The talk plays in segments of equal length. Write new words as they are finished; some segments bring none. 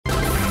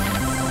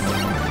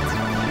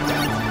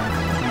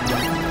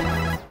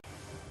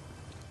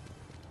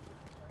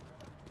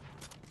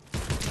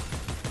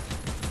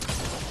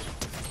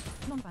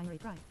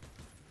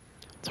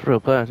It's a real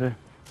player too.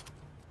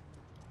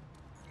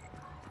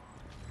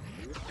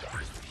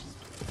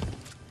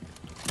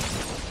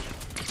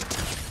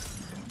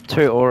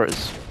 Two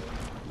auras.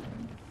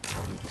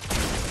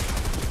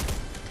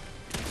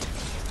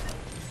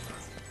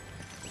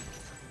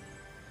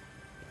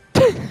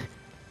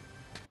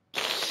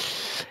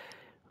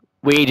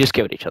 We just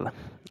killed each other.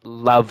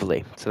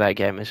 Lovely. So that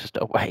game is just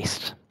a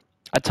waste.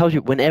 I told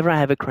you, whenever I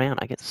have a crown,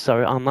 I get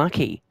so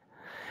unlucky.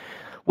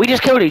 We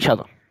just killed each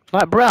other.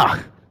 Like,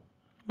 bruh.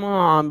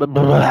 What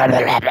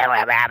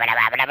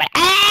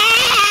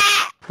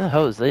the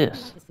hell is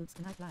this?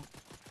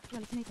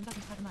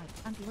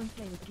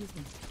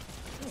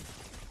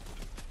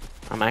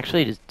 I'm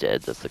actually just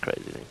dead, that's the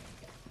crazy thing.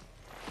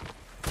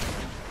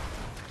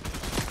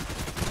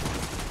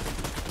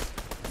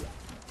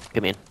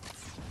 Come in.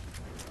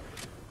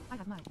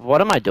 What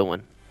am I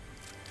doing?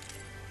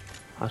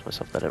 I ask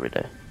myself that every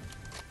day.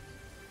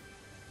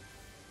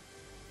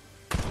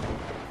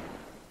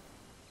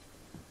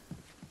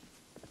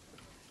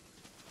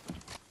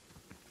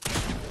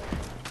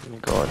 Oh my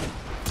god.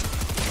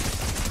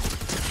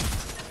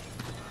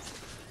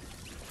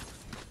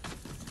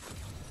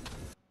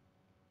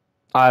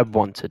 I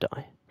want to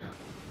die.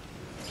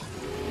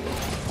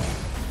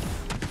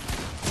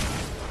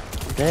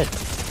 I'm dead.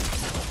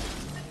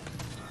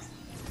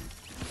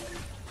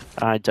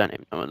 I don't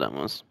even know what that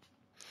was.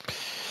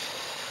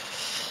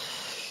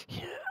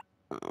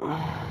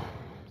 Yeah.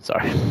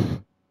 Sorry.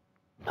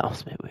 That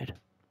was a bit weird.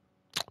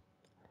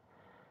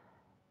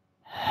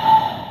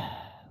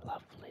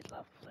 Lovely,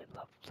 lovely,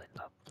 lovely,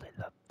 lovely,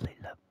 lovely, lovely,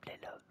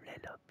 lovely,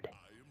 lovely. I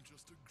am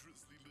just a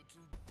grizzly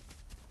little...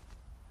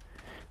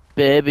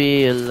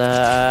 Baby,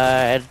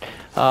 light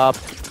up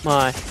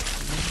my...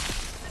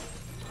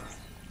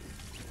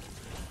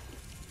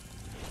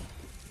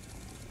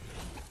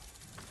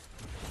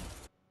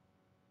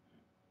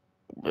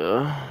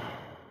 Uh.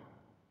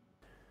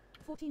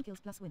 14 kills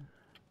plus win.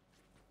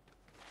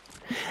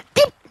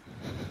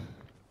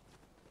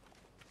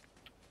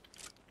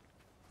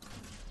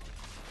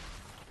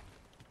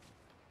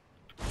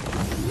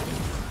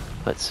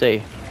 Let's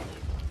see.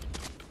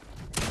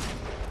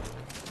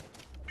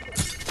 I'm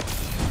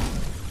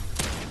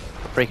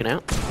freaking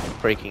out. I'm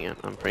freaking out.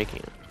 I'm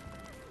freaking out.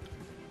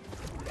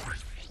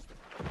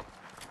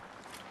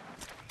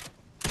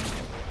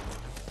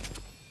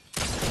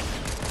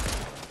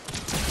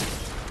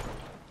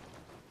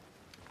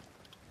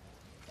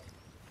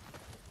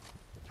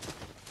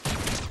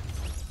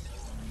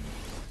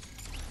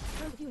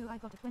 I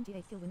got a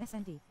 28 kill win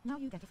SND. Now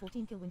you get a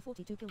 14 kill win,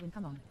 42 kill win.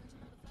 Come on.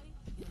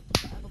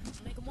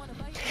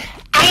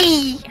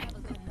 Ay!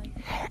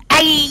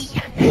 Ay!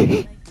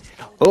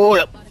 Oh,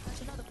 up.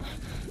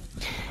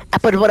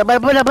 I'm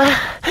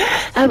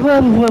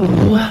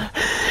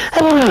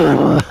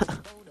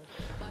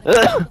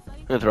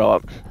gonna throw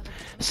up.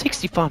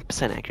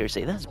 65%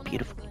 accuracy. That's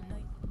beautiful.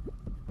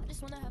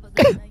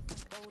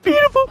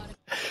 Beautiful.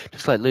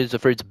 Just like Loser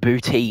Fruit's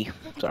booty.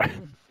 Sorry.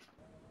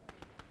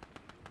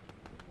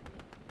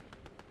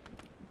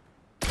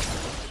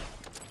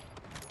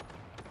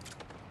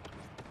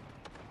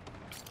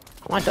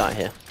 I might die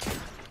here.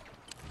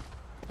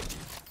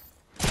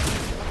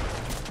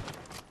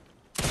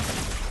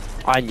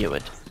 I knew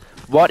it.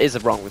 What is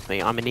wrong with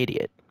me? I'm an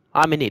idiot.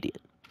 I'm an idiot.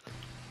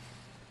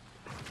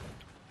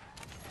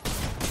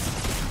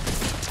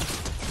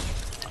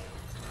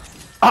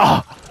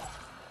 Oh!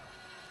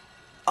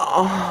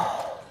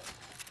 Oh!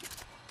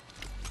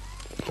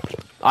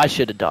 I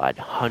should have died.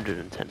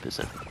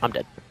 110%. I'm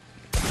dead.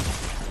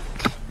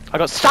 I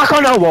got stuck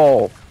on a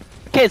wall!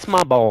 Kiss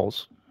my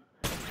balls.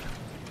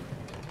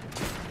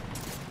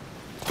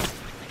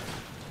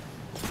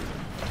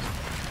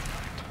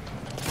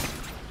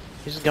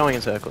 He's just going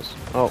in circles.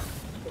 Oh.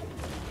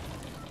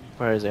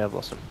 Where is he? I've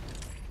lost him.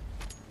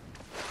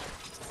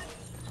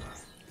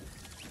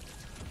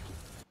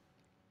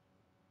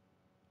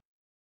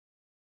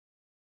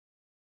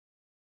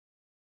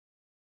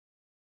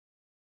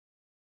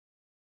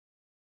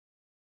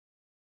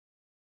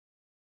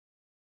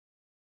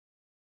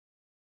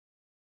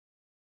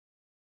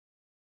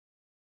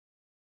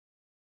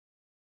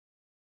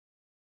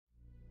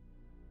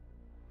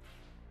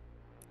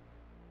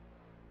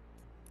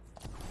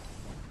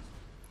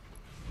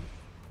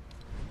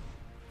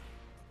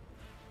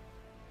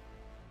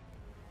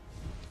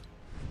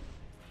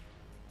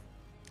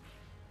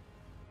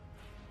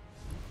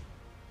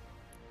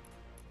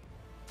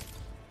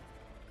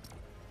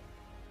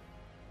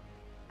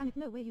 And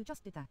no way you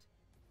just did that.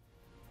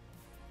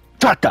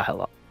 Shut the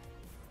hell up.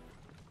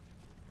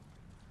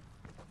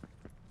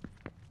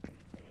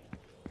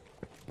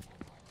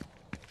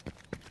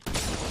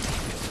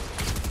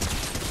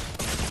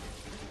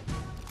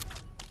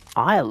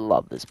 I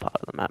love this part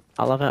of the map.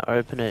 I love how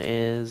open it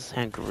is,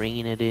 how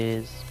green it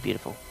is.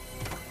 Beautiful.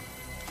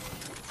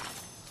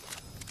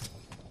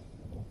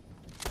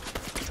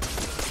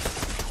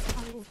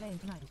 Are you all playing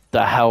tonight?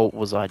 The hell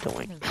was I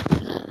doing?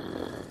 No.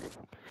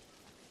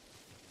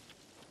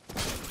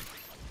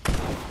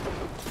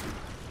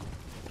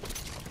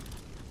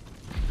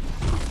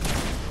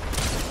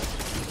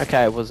 Okay,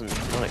 I wasn't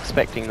not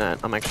expecting that.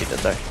 I'm actually dead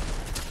though.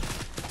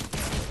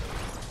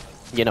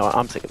 You know what?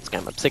 I'm sick of this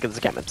game. I'm sick of this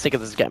game. I'm sick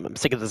of this game. I'm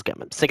sick of this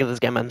game. I'm sick of this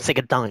game. I'm sick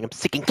of dying. I'm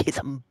sick of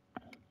kissing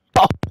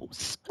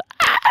balls.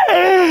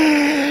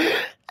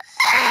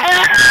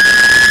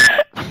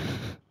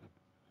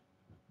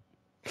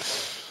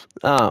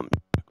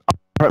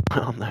 Broke my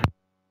arm though.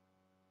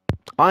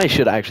 I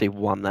should have actually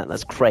won that.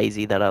 That's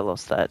crazy that I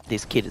lost that.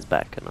 This kid is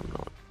back and I'm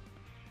not.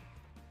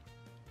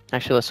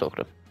 Actually, let's talk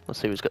to him. Let's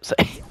see what he's got to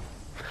say.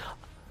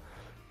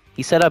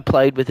 He said I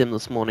played with him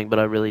this morning, but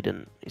I really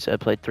didn't. He said I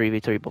played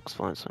 3v3 box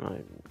fights, and I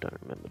don't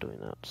remember doing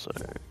that, so...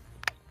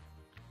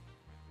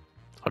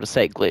 I'll just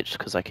say it glitched,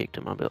 because I kicked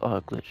him. I'll be like, oh,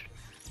 it glitched.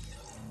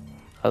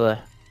 Hello.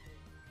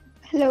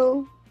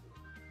 Hello.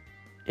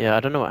 Yeah, I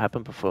don't know what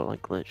happened before it,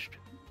 like, glitched.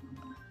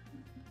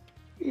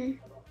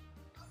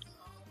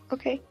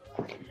 Okay.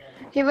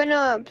 You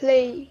wanna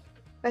play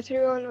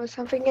Battle or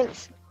something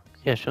else?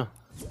 Yeah, sure.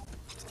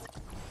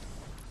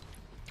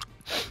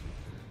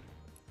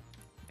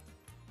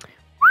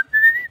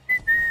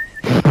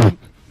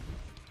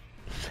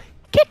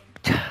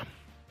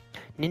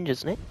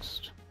 Ninja's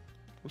next.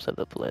 We'll save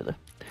that for later.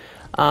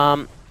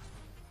 I'm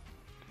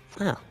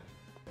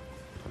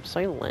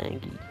so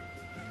laggy.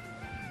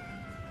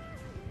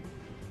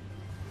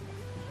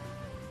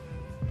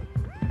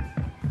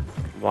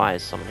 Why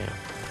is someone here?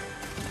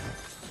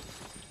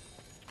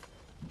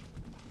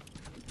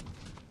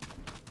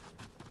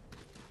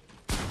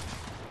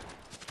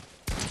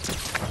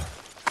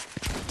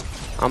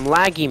 I'm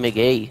laggy,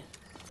 McGee.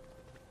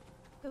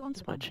 Go on to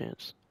That's my the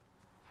chance.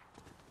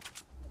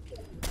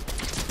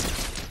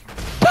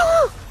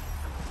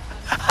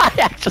 I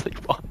actually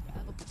won.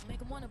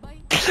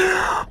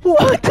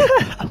 What the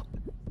hell?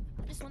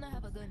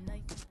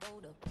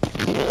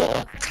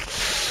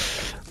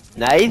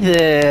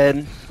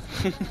 Nathan!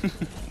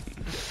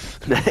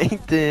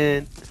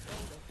 Nathan!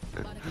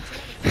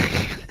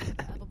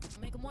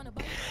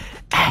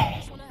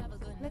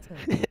 Let's go.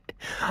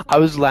 I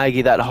was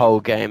laggy that whole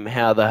game.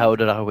 How the hell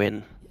did I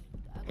win?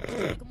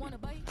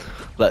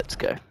 Let's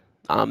go.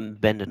 I'm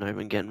bending over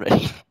and getting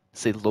ready.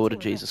 See the Lord of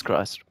Jesus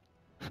Christ.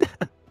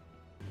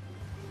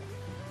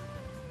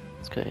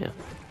 Let's go here.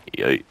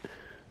 Yo.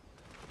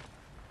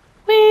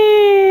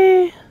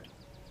 Whee!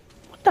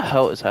 What the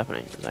hell is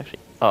happening? It's actually.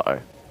 Uh-oh.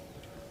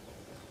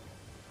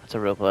 That's a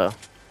real player.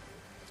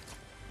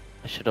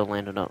 I should have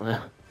landed up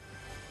there.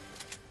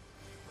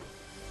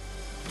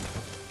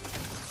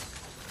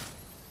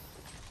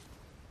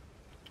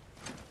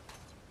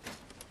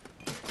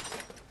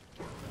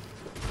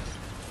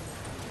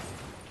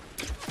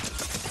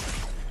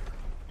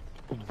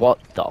 What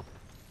the?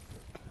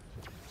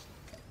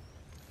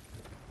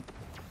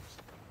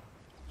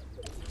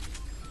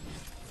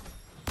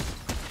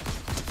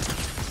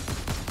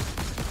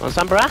 Want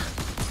some, brah?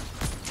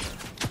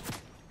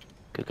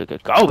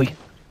 Good. Go!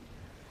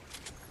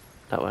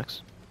 That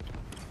works.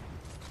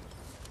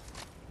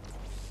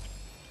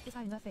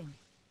 Design the thing.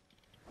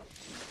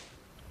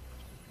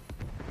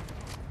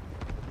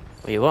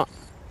 Where you what?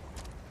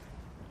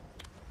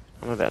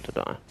 I'm about to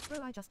die.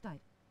 Bro, I just died.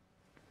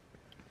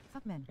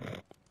 Fuck men. Who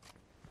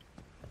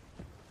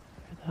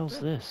the hell's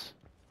this?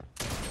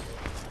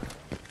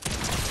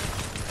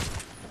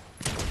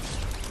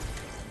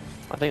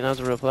 I think that was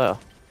a real player.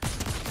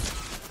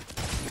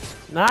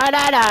 No.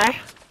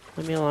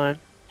 Leave me alone.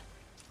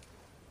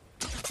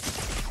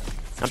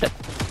 I'm dead.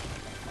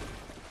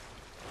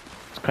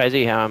 It's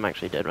crazy how I'm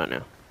actually dead right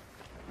now.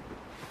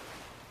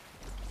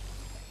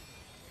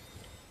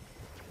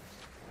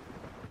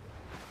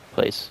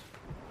 Please.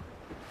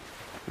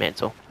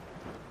 Mantle.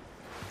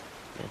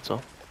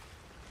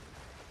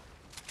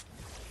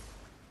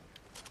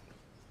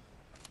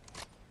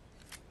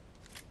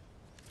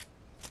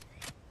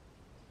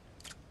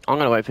 I'm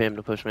gonna wait for him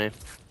to push me.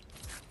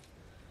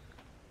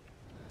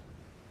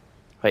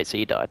 Wait, so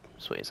you died?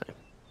 That's what you're saying.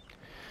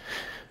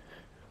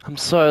 I'm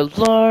so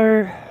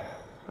low.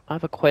 I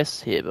have a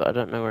quest here, but I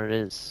don't know where it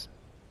is.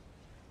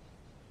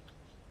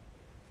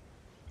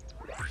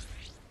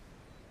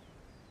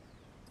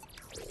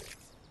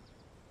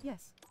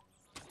 Yes.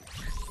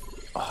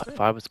 Oh,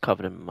 if I was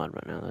covered in mud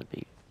right now, that'd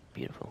be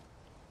beautiful.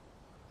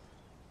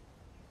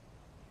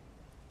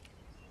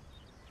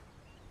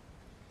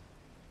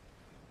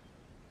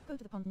 Go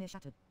to the pond near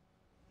Shattered.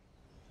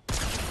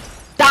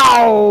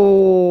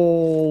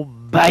 Oh,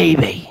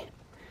 baby!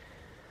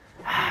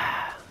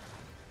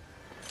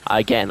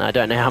 Again, I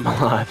don't know how I'm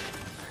alive.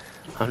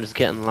 I'm just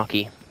getting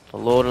lucky. The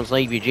Lord and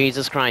Savior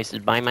Jesus Christ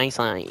is by my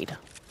side.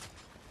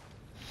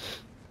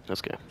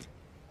 Let's go.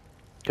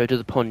 Go to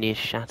the pond near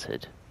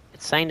Shattered.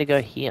 It's saying to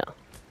go here. Am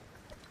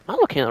I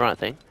looking at the right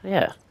thing?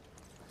 Yeah.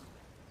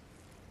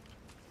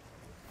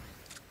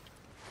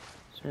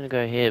 It's saying to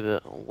go here,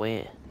 but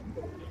where?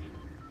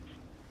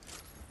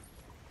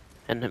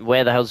 And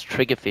where the hell's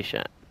Triggerfish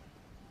at?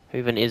 Who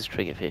even is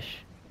Triggerfish?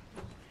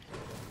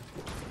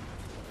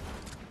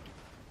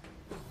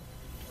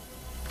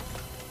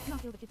 Now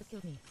kill the kid that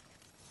killed me.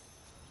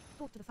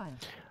 Talk to the fire.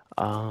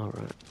 Oh,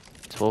 right.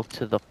 Talk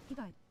to the... He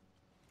died.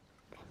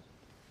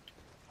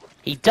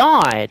 He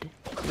died?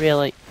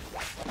 Really?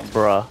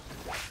 Bruh.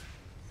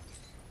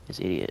 This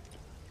idiot.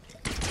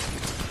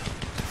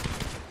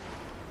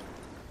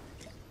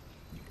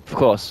 Of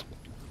course.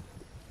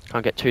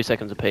 Can't get 2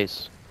 seconds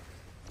apiece.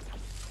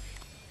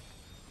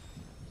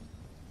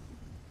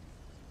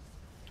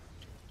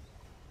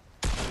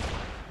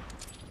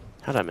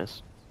 How'd I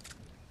miss?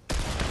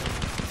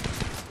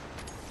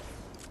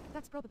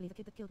 That's probably the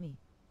kid that killed me.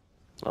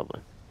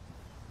 Lovely.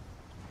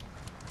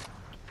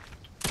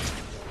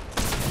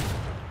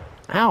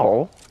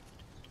 Ow!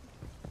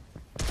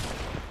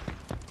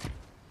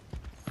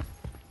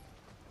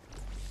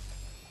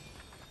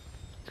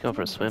 Let's go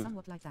for a He is swim.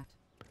 Somewhat like that.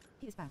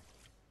 He is bad.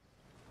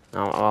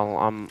 Oh, well,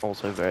 I'm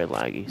also very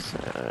laggy, so...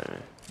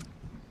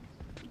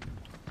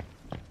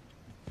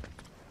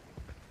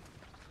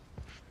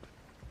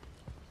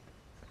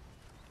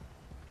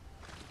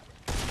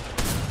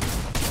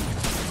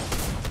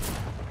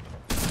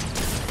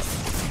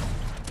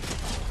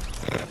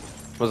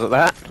 Was it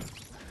that?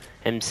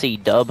 MC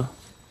Dub.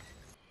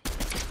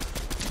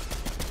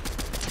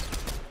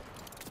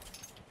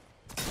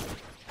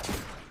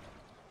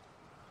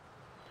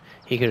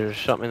 He could have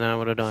shot me and then I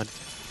would have died.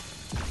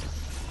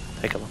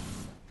 Hey, come on.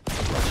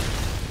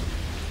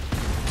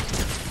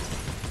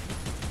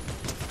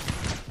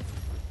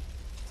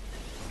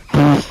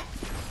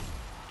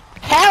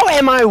 How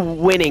am I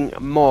winning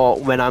more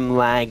when I'm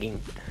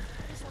lagging?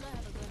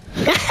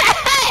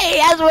 Hey,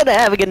 I just want to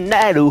have a good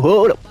night.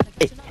 Hold up.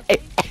 Hey, hey,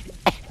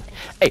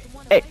 hey,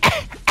 hey,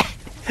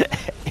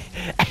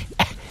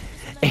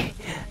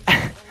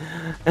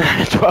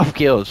 hey. 12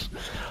 kills.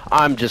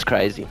 I'm just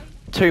crazy.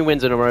 2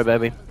 wins in a row,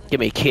 baby. Give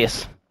me a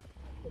kiss.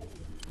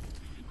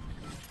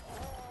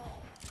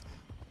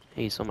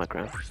 He's on my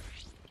ground.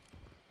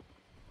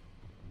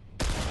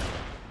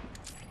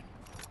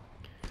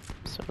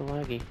 So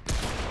laggy.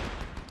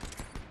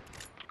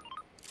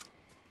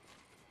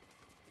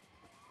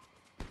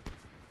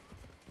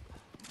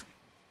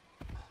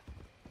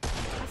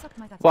 I sucked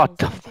my dad's What balls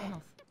the and chew him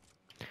off.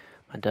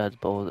 My dad's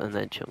balls and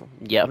then chill.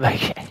 Yeah,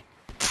 okay.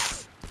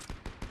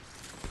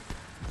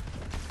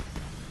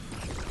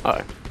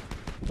 Oh.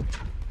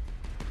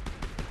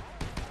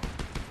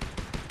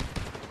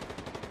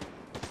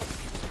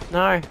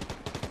 No.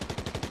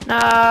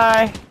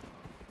 No.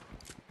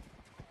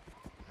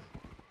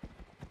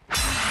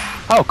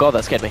 Oh god,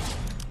 that scared me.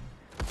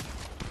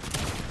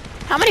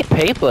 How many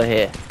people are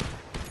here?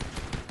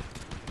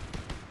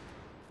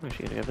 I'm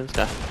actually gonna go for this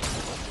guy.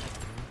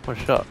 One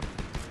shot.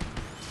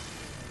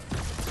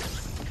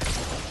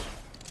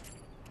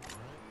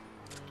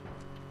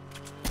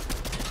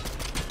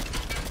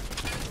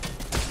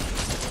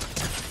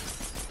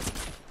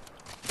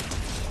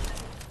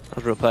 That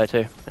was a real player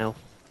too, L.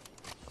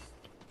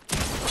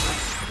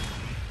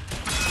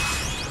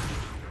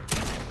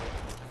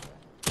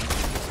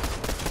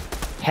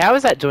 How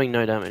is that doing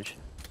no damage?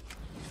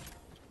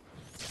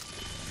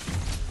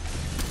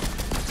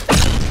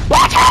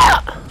 Watch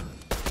out!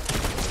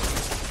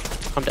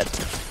 I'm dead.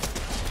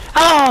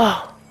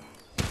 Oh!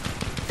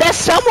 There's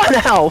someone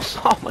else!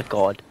 Oh my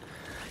god.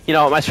 You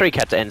know what, my streak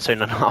had to end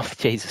soon enough.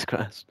 Jesus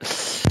Christ.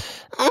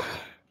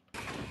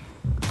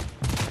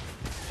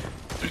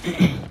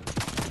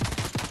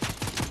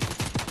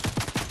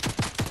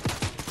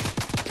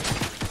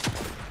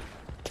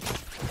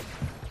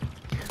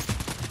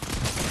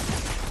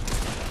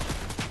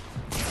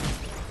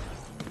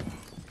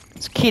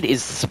 This kid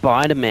is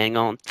Spider-Man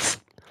on.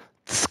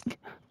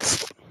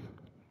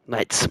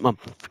 That's my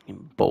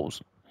fucking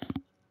balls.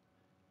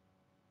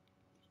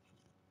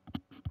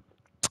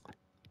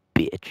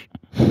 Bitch.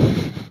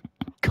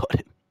 Got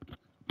him.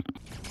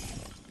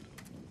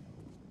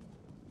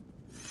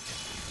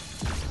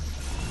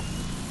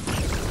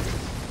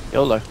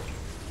 YOLO.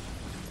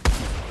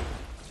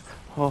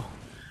 Oh.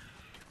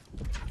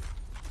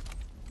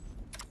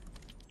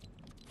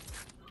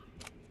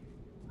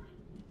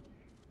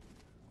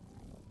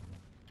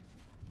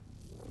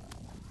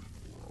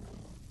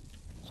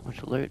 So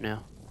much loot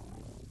now.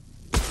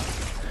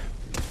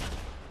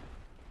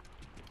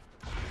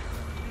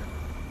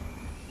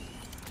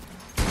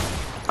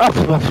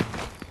 Oh,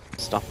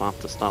 stuff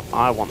after stuff.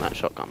 I want that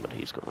shotgun, but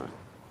he's got it.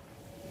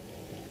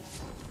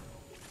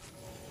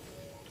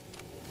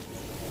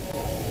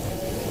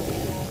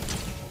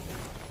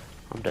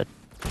 I'm dead.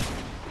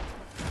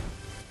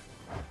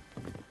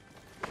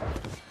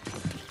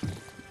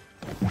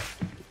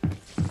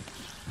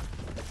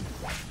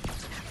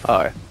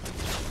 Oh.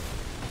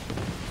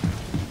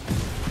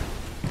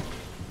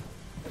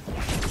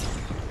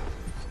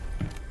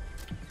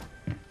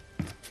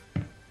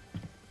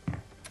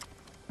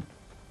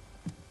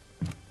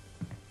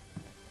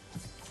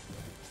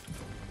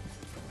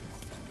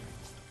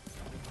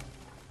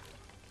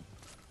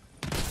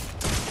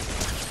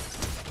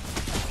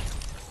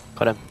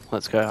 Got him.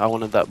 Let's go. I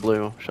wanted that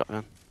blue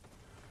shotgun.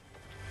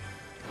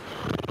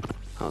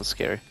 That was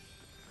scary.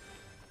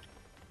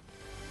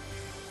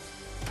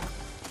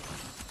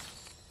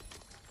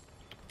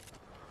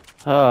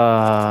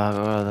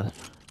 Ah,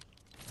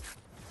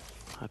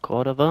 I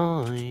caught a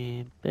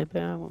vibe. Baby,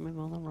 I want me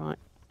on the right.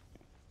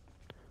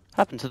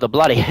 happened to the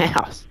bloody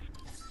house?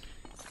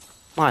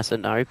 Nice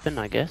and open,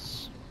 I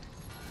guess.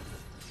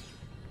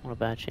 What a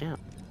bad shout.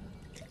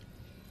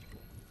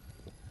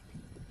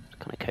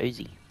 Kind of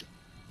cozy.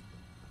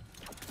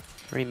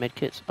 3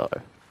 medkits. Uh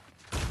oh.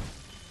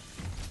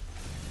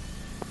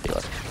 I feel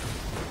it.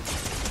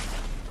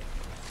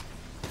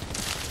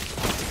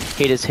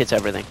 He just hits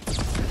everything.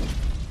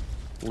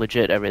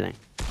 Legit everything.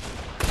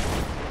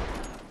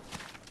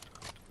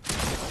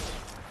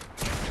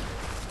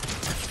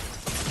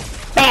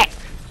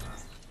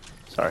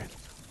 Sorry.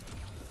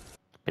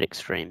 Bit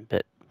extreme,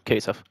 but kill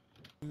yourself.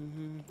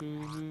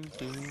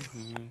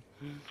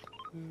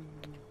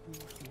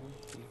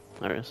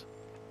 There it is.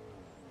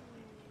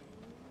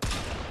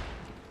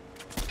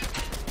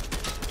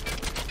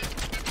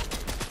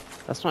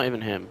 That's not even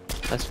him.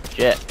 That's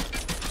Jet.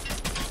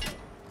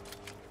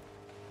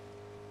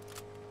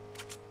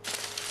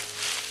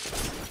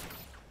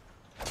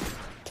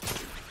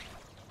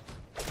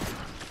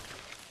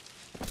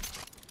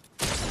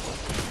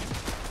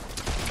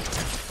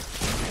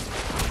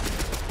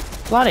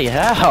 Bloody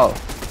hell!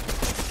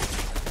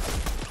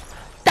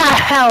 The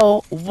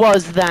hell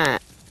was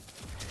that?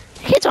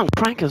 He's on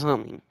crank or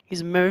something.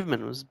 His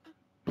movement was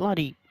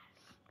bloody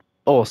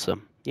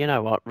awesome. You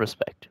know what?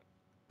 Respect.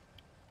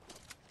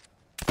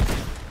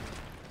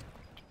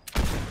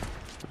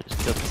 Just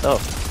killed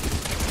himself.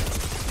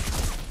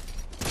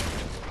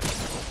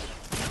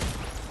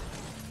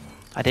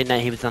 I didn't know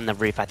he was on the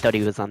roof. I thought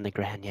he was on the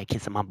ground. Yeah,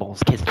 kissing my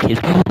balls. Kiss, kiss.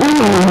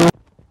 I'll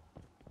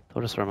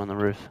just throw him on the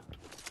roof.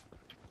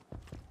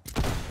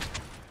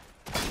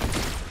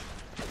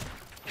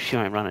 You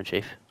ain't running,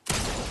 Chief.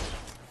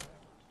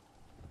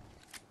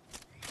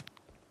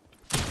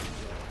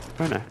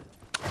 Bruno.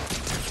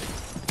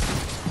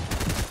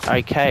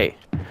 Okay.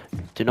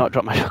 Do not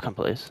drop my shotgun,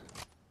 please.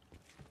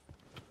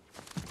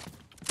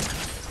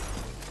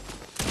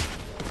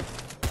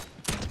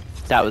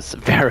 That was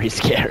very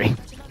scary.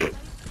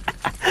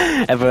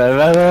 Let's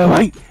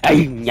ever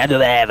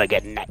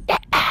get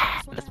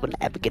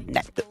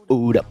knocked.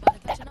 Ooh, up.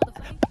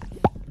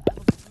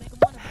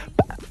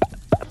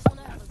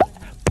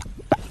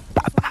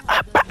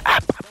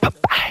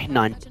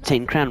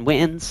 19 crown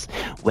wins.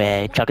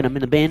 We're chucking them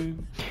in the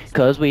bin.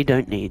 Cause we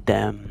don't need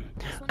them.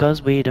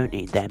 Cause we don't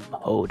need them.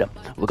 Hold up.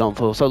 We're going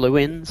for solo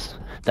wins.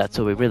 That's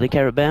all we really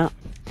care about.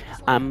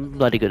 I'm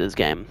bloody good at this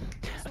game.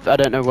 I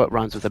don't know what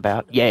rhymes with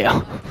about. Yeah.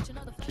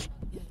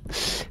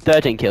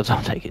 13 kills,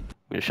 I'll take it.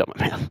 I'm gonna shut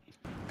my mouth.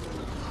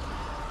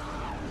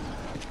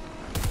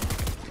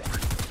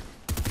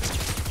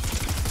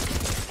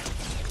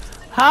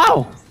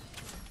 How?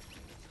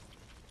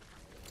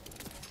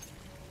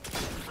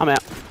 I'm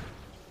out.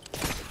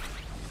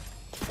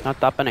 Not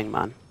happening,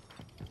 man.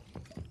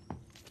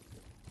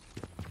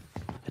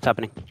 It's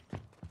happening.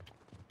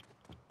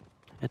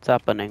 It's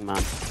happening,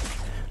 man.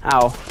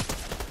 Ow.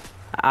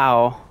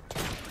 Ow.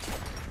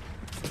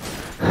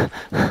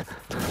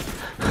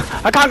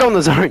 I can't go in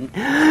the zone.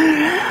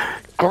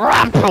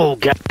 Grapple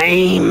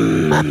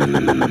game.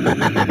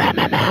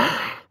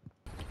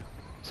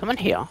 Someone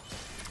here?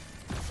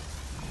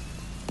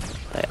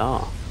 They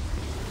are.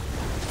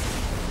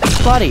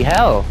 Bloody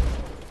hell.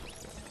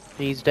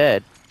 He's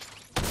dead.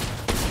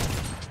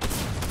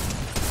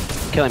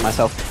 I'm killing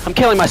myself. I'm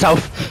killing myself!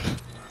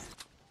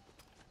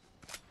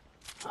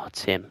 Oh,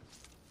 it's him.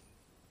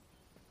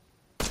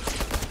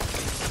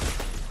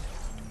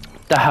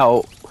 The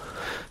hell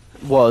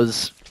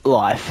was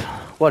life?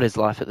 What is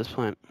life at this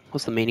point?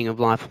 What's the meaning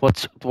of life?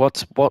 What's your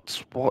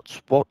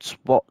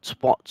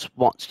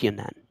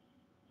nan?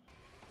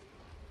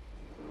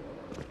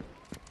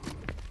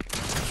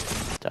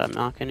 Did I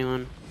mark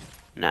anyone?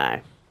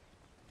 No.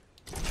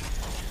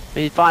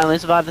 We finally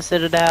survived the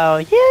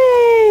Citadel!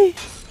 Yay!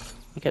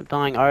 We kept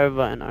dying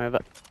over and over.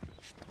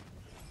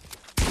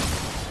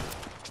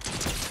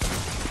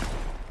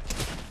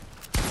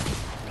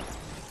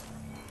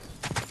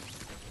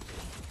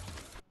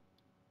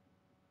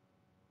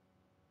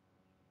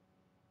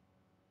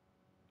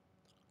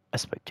 I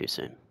spoke too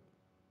soon.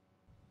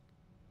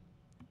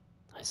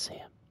 I see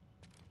him.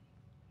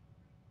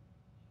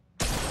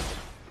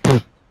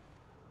 I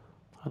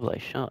bloody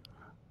shot.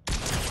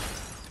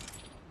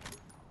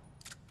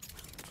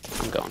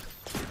 I'm gone.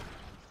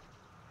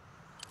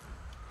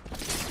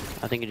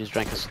 I think he just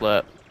drank a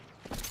slurp.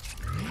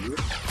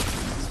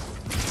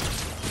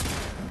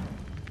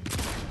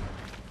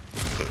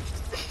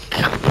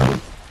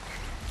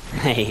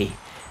 Hey,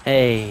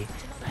 hey,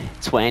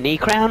 20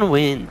 crown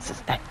wins.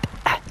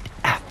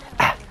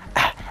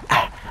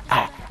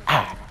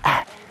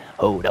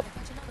 Hold up.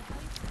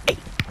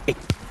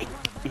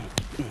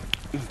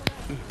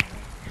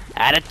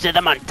 Add it to the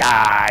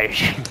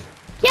montage.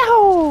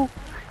 Yahoo!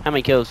 How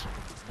many kills?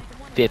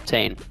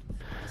 15.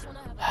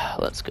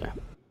 Let's go.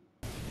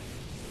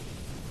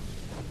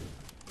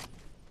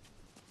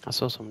 I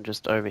saw someone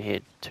just over here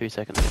 2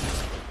 seconds ago.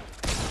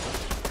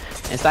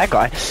 It's that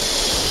guy.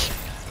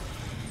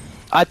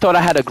 I thought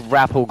I had a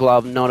grapple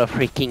glove, not a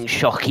freaking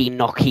shocky,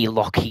 knocky,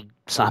 locky,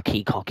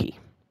 sucky, cocky.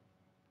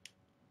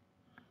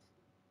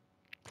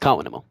 Can't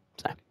win them all,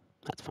 so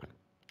that's fine.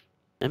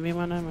 You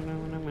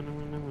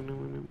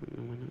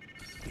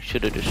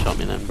should have just shot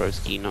me then,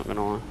 broski, not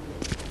gonna lie.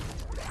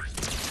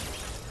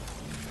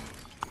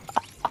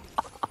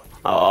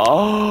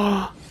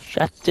 Oh,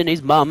 shots in his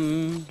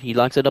bum. He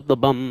likes it up the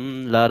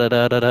bum. La da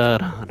da da da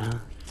da da.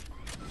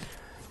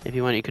 If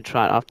you want, you could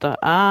try it after.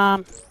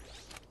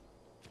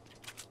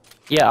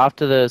 Yeah,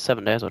 after the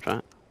 7 days, I'll try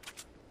it.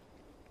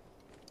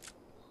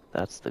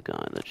 That's the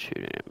guy that's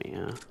shooting at me.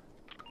 Yeah.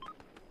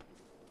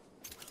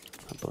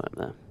 I'll blow up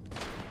there.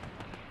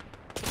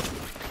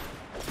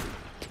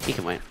 He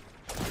can wait.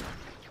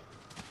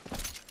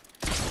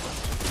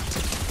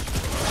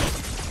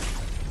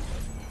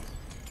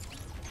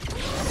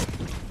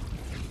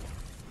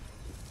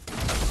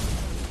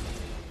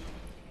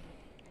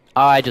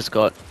 I just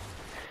got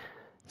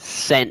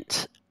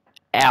sent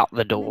out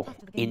the door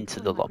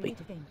into the lobby.